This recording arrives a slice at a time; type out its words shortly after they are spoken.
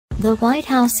The White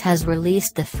House has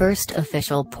released the first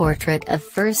official portrait of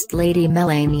First Lady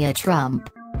Melania Trump.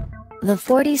 The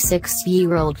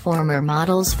 46-year-old former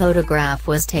model's photograph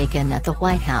was taken at the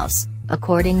White House,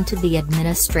 according to the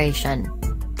administration.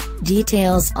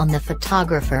 Details on the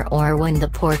photographer or when the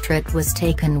portrait was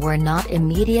taken were not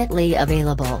immediately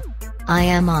available. "I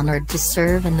am honored to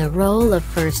serve in the role of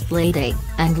First Lady,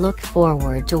 and look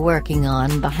forward to working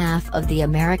on behalf of the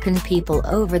American people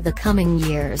over the coming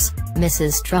years,"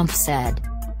 Mrs. Trump said.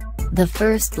 The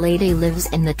First Lady lives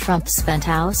in the Trump's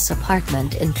penthouse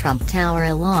apartment in Trump Tower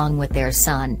along with their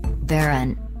son,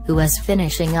 Barron, who is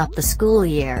finishing up the school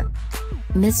year.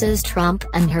 Mrs. Trump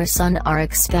and her son are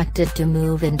expected to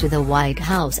move into the White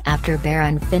House after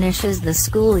Barron finishes the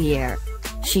school year.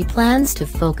 She plans to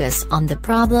focus on the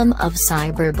problem of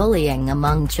cyberbullying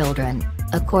among children,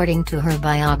 according to her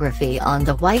biography on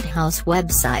the White House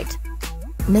website.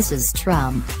 Mrs.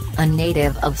 Trump, a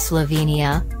native of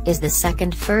Slovenia, is the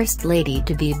second First Lady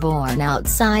to be born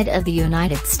outside of the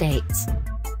United States.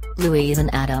 Louise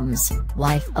Ann Adams,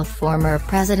 wife of former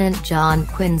President John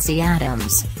Quincy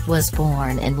Adams, was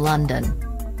born in London.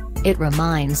 It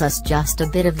reminds us just a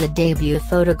bit of the debut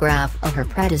photograph of her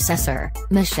predecessor,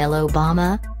 Michelle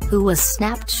Obama, who was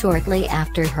snapped shortly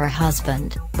after her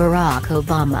husband, Barack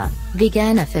Obama,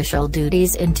 began official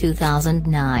duties in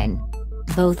 2009.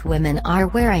 Both women are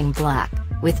wearing black,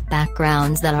 with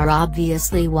backgrounds that are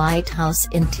obviously White House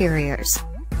interiors.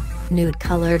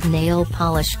 Nude-colored nail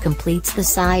polish completes the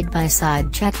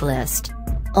side-by-side checklist.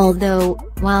 Although,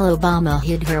 while Obama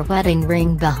hid her wedding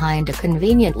ring behind a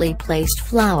conveniently placed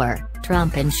flower,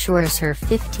 Trump ensures her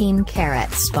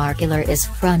 15-carat sparkler is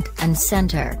front and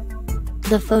center.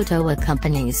 The photo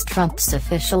accompanies Trump's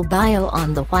official bio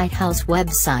on the White House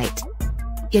website.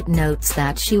 It notes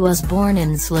that she was born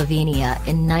in Slovenia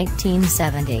in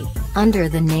 1970, under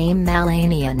the name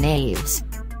Melania Naves.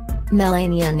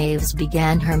 Melania Naves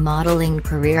began her modeling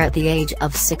career at the age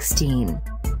of 16.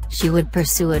 She would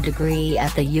pursue a degree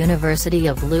at the University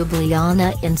of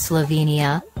Ljubljana in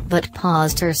Slovenia, but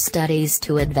paused her studies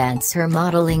to advance her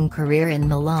modeling career in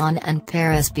Milan and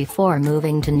Paris before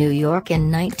moving to New York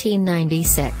in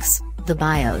 1996, the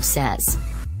bio says.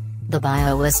 The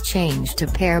bio was changed to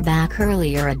pare back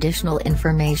earlier additional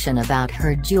information about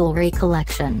her jewelry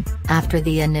collection, after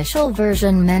the initial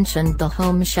version mentioned the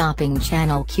home shopping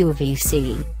channel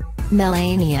QVC.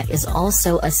 Melania is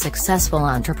also a successful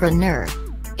entrepreneur.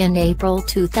 In April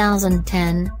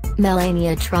 2010,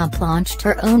 Melania Trump launched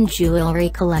her own jewelry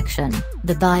collection,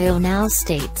 the bio now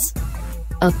states.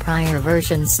 A prior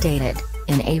version stated,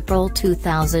 in April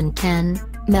 2010,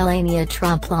 Melania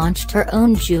Trump launched her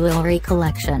own jewelry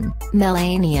collection,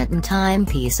 Melania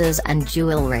Timepieces and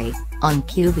Jewelry, on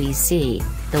QVC,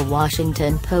 The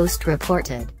Washington Post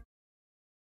reported.